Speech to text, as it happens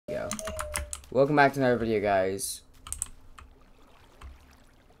Welcome back to another video, guys.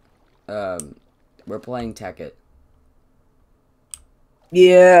 We're playing Tekkit.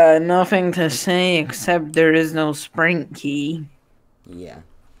 Yeah, nothing to say except there is no sprint key. Yeah.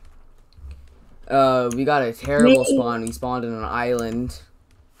 We got a terrible spawn. We spawned in an island.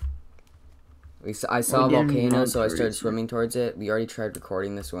 I saw a volcano, so I started swimming towards it. We already tried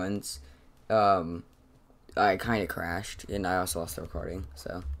recording this once. I kind of crashed, and I also lost the recording,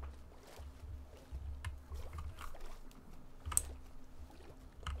 so.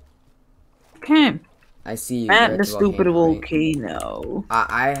 Okay. I see you. At the stupid volcano. Right?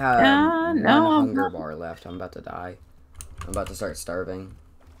 I have one hunger bar left. I'm about to die. I'm about to start starving.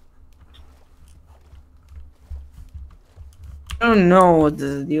 I don't know what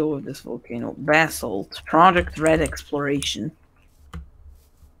the deal with this volcano. Basalt. Project Red Exploration.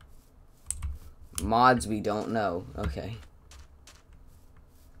 Mods we don't know. Okay.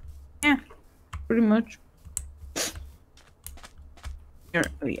 Yeah. Pretty much. Here,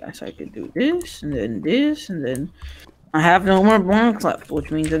 oh yes, I could do this, and then I have no more blocks left,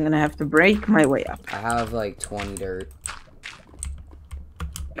 which means I'm gonna have to break my way up. I have like 20 dirt.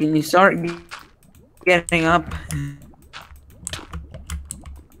 Can you start getting up?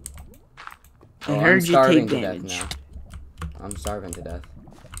 I heard you take damage. Now. I'm starving to death.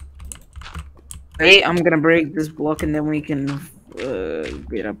 Wait, I'm gonna break this block and then we can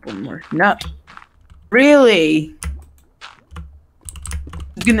get up one more. No, really?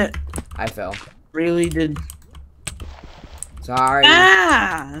 I fell. Really did. Sorry.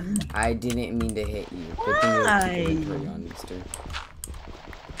 Ah! I didn't mean to hit you. Good thing you were on Easter.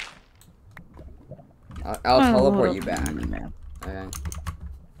 I'll teleport you back. Okay.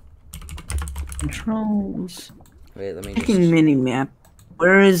 Controls. Wait, let me Checking mini-map.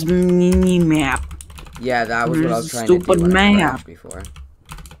 Where is mini-map? Yeah, that was what I was trying to do when I crashed before.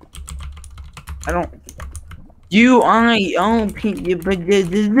 I don't... Zoom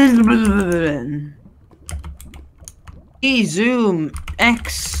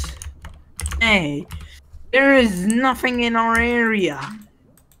X. Hey, there is nothing in our area.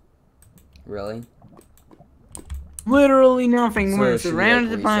 Really? Literally nothing. So We're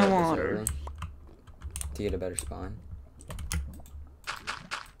surrounded by water. To get a better spawn.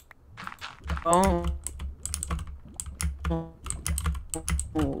 Oh.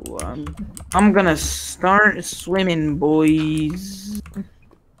 I'm gonna start swimming, boys.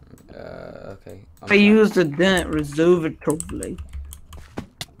 Okay. I used the dent reservatively.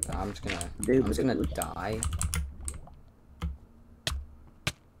 I'm just gonna die.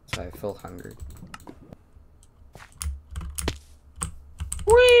 So I feel hungry.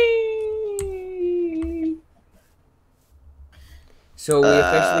 Whee! So we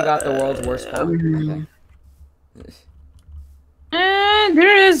officially got the world's worst spawn. Okay.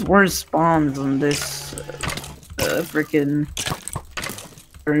 There is worse spawns on this freaking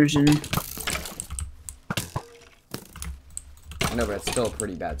version. I know, but it's still a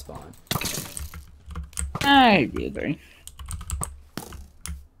pretty bad spawn. I do agree.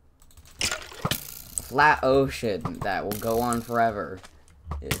 Flat ocean that will go on forever.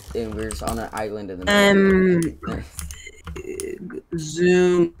 And we're just on an island in the middle.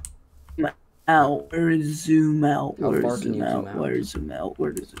 Zoom out. Where is zoom out? How far can you zoom out? Where is zoom out?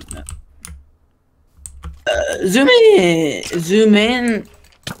 Where is zoom out? Zoom in. Zoom in.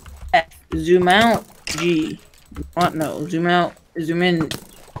 F. Zoom out. G. What? No. Zoom out. Zoom in.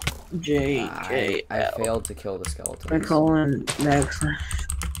 J. J. I failed to kill the skeleton. I'm calling next.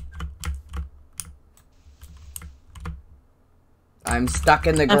 I'm stuck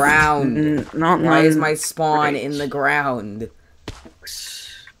in the ground. Why is my spawn in the ground?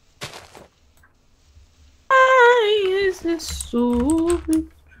 Why is this so?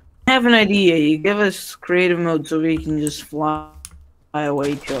 I have an idea. You give us creative mode so we can just fly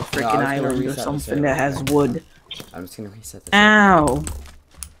away to a freaking island or something that has wood. I'm just gonna reset this. Ow!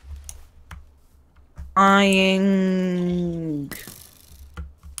 Flying.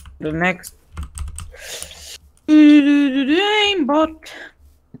 The next. But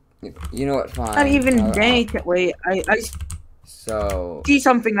you know what? Fine. Not even date. Wait, I see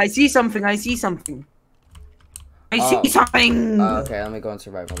something. I see something. I see something. I see something. Okay, let me go in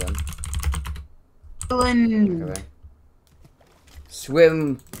survival then. Okay.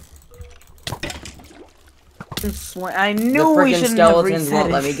 Swim. I knew we shouldn't have reset it.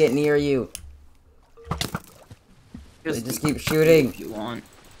 Won't let me get near you. They just keep shooting. If you want.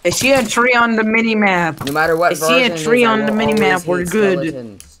 I see a tree on the mini map. No matter what version I see a tree on the mini map. We're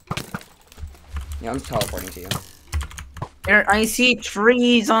good. Yeah, I'm teleporting to you. There, I see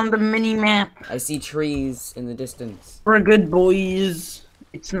trees on the mini map. I see trees in the distance. We're good, boys.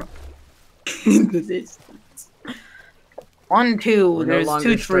 It's not. in the distance. 1, 2. We're no There's longer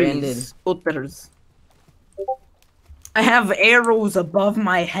 2 stranded. trees. Others. I have arrows above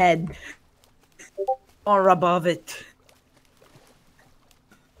my head. Or above it.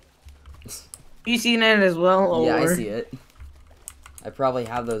 You seen it as well? Or... Yeah, I see it. I probably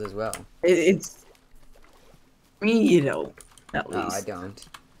have those as well. It's... Me, you don't. At least. No, I don't.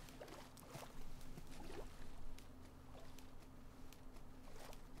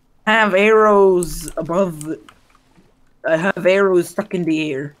 I have arrows above... I have arrows stuck in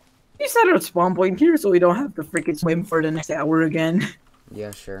the air. You set our spawn point here so we don't have to freaking swim for the next hour again.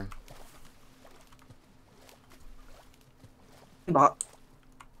 Yeah, sure. But...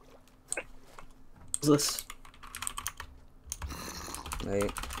 This.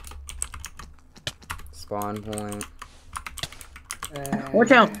 Wait. Spawn point.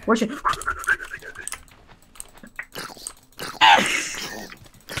 Watch out! Watch out!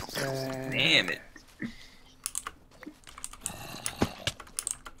 Damn it.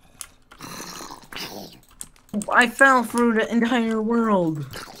 I fell through the entire world.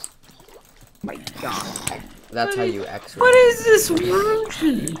 My god. That's how you X-ray. What is this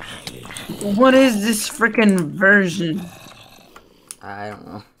version? What is this frickin' version? I don't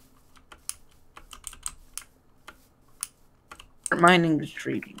know. Mining the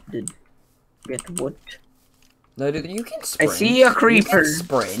tree did get wood. No, dude, you can sprint. I see a creeper. You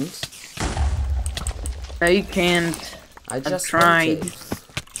can sprint. I can't. I just tried.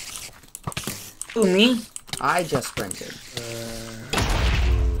 sprinted. Who, me? I just sprinted.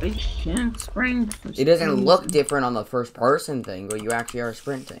 I can't sprint. It doesn't look different on the first person thing, but you actually are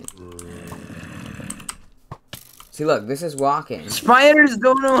sprinting. See, look, this is walking. Spiders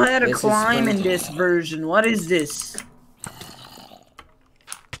don't know how to This is climb in sprinting. this version. What is this?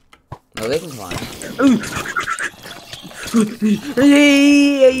 No, they can climb. Ooh.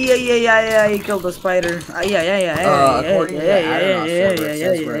 Yeah, he killed the spider. According to the Aeronaut server, it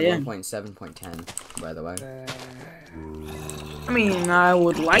says we're at 1.7.10, by the way. I mean, I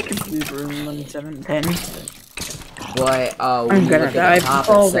would like it to be for 1.7.10. But, when I'm you gonna look die at the top,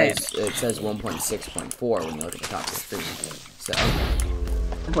 before it says 1.6.4 when you look at the top of the screen. So,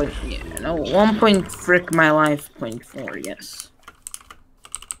 Yeah, no, 1.4, yes.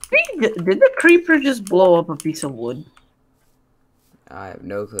 Did the creeper just blow up a piece of wood? I have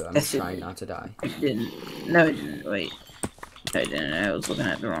no clue. I'm Yes, just trying not to die. It didn't. No, it didn't. Wait. I didn't. I was looking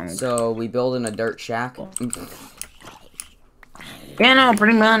at the wrong. So, we build in a dirt shack. Yeah, no,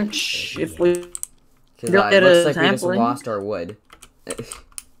 pretty much. If we Because Don't it get looks a like we just sapling. lost our wood.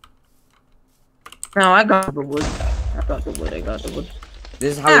 No, I got the wood. I got the wood.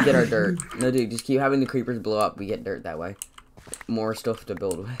 This is how we get our dirt. No, dude, just keep having the creepers blow up. We get dirt that way. More stuff to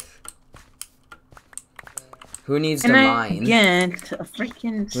build with. Who needs to mine? Get a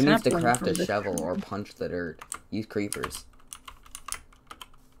freaking Who needs to sapling craft a from the shovel tree. or punch the dirt? Use creepers.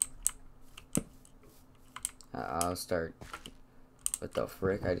 I'll start. What the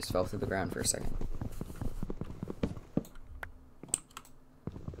frick? I just fell through the ground for a second.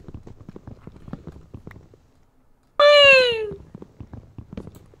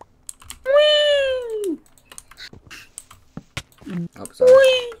 Oh,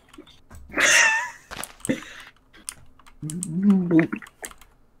 sorry.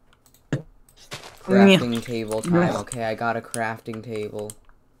 Crafting table time. Okay, I got a crafting table.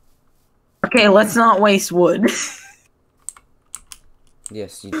 Okay, let's not waste wood.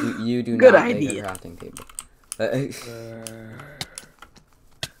 Yes, you do Good not idea. make a crafting table.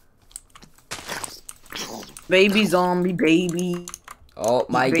 Baby zombie, baby. Oh,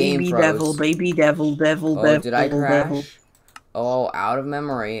 my baby game froze. devil, baby devil, devil, Oh, devil. did I crash? Devil. Oh, out of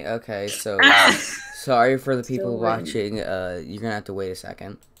memory. Okay, so sorry for the people Still waiting. watching. You're gonna have to wait a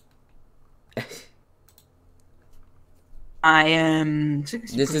second. I am.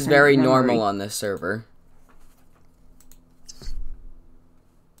 This is very normal on this server.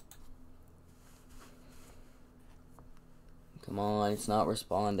 Come on, it's not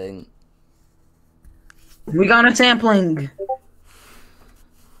responding. We got a sampling.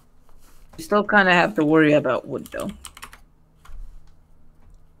 We still kind of have to worry about wood, though.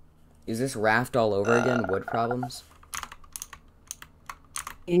 Is this raft all over again? Wood problems?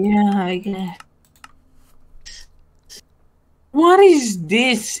 Yeah, I guess. What is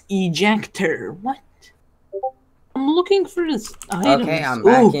this ejector? What? I'm looking for this item. Okay, I'm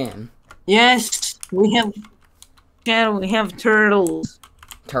back in. Yes, we have. Yeah, we have turtles.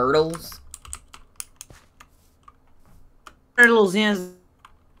 Turtles? Turtles, yes.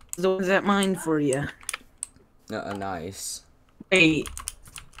 The ones that mine for you. Nice. Wait.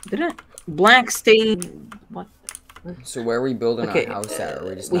 Did I? Black stain. What? So where are we building Okay, our house at? Or are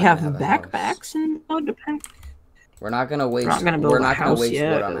we just we not have gonna have a house? backpacks and mod pack. We're not gonna waste. We're not gonna We're build a not gonna house waste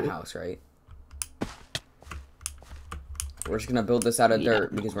yet. wood on a house, right? We're just gonna build this out of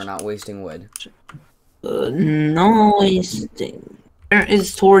dirt because we're not wasting wood. No wasting. There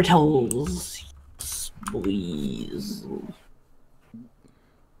is turtles. Yes, please.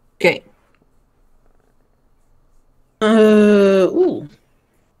 Okay. Ooh.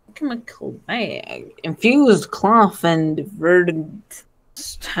 Chemical bag. Infused cloth and verdant.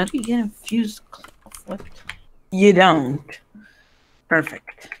 How do you get infused cloth? What? You don't.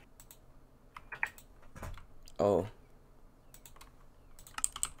 Perfect. Oh.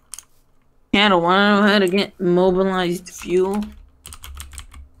 Yeah, I don't want to know how to get mobilized fuel.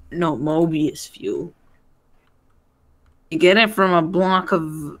 No, Mobius fuel. You get it from a block of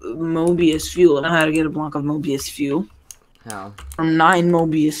Mobius fuel. I know how to get a block of Mobius fuel. How? From 9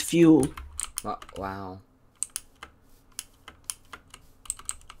 Mobius fuel. Wow.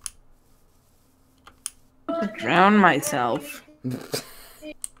 Drown myself.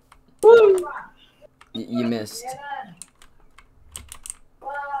 You missed.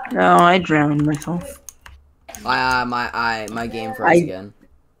 No, I drowned myself. My game froze again.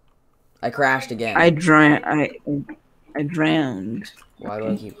 I crashed again. I drowned. Why do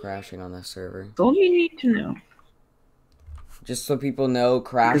I keep crashing on this server? That's all you need to know. Just so people know,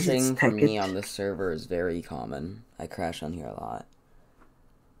 crashing for me Tekkit. on this server is very common. I crash on here a lot.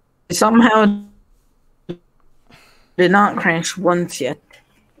 I somehow did not crash once yet.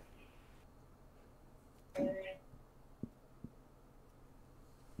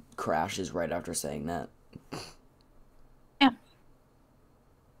 Crashes right after saying that. Yeah.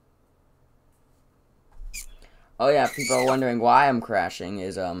 Oh yeah, people are wondering why I'm crashing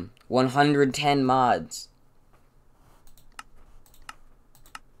is 110 mods.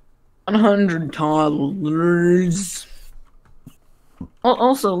 $100.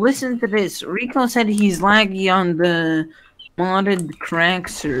 Also, listen to this. Rico said he's laggy on the modded crack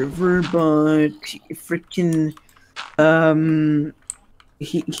server, but freaking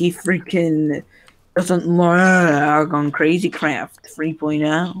he freaking doesn't lag on Crazy Craft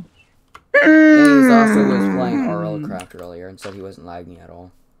 3.0. And he also was playing RL Craft earlier and said he wasn't lagging at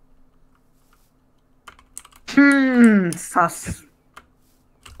all. Sus.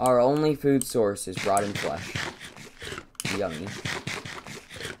 Our only food source is rotten flesh. Yummy.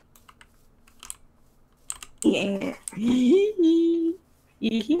 Yeah.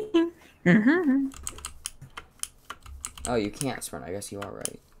 Oh, you can't sprint. I guess you are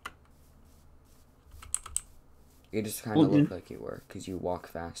right. You just kind of look like you were, because you walk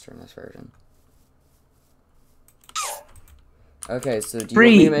faster in this version. Okay, so do you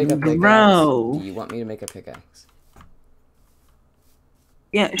want me to make a pickaxe? Do you want me to make a pickaxe?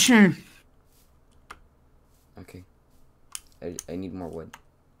 Yeah, sure. Okay. I need more wood.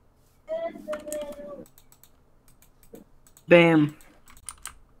 Bam.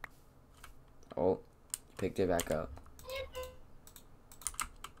 Oh, picked it back up.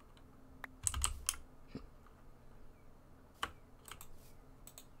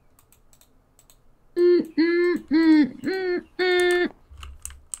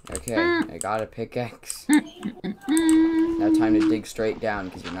 Okay, I got a pickaxe. Now time to dig straight down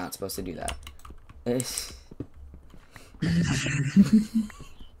because you're not supposed to do that.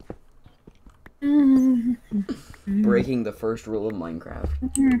 Breaking the first rule of Minecraft.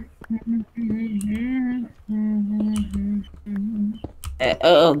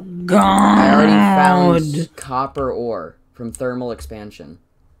 Oh God! I already found copper ore from thermal expansion.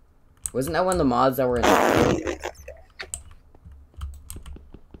 Wasn't that one of the mods that were in the...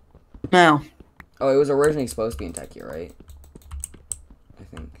 No. Oh, it was originally supposed to be in Tekkit, right? I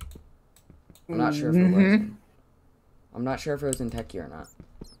think. I'm not sure if it was. I'm not sure if it was in Tekkit or not.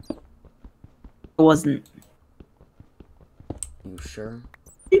 It wasn't. You sure?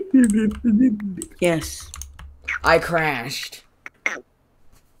 Yes. I crashed.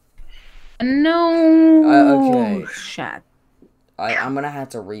 No. Okay. Shit. I'm gonna have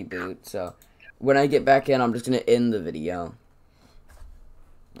to reboot, so when I get back in, I'm just gonna end the video.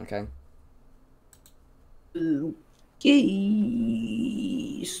 Okay?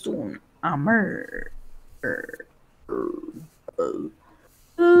 Okay. Stone armor.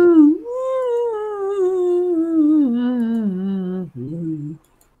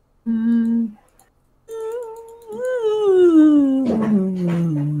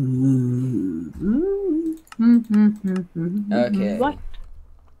 Okay. What?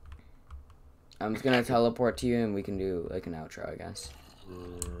 I'm just gonna teleport to you and we can do like an outro, I guess.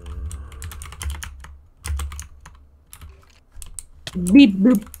 Beep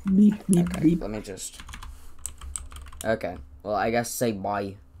boop beep beep Okay, beep. let me just Okay. Well, I guess say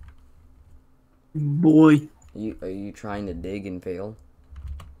bye. Boy. Are you trying to dig and fail?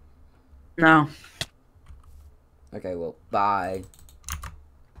 No. Okay, well, bye.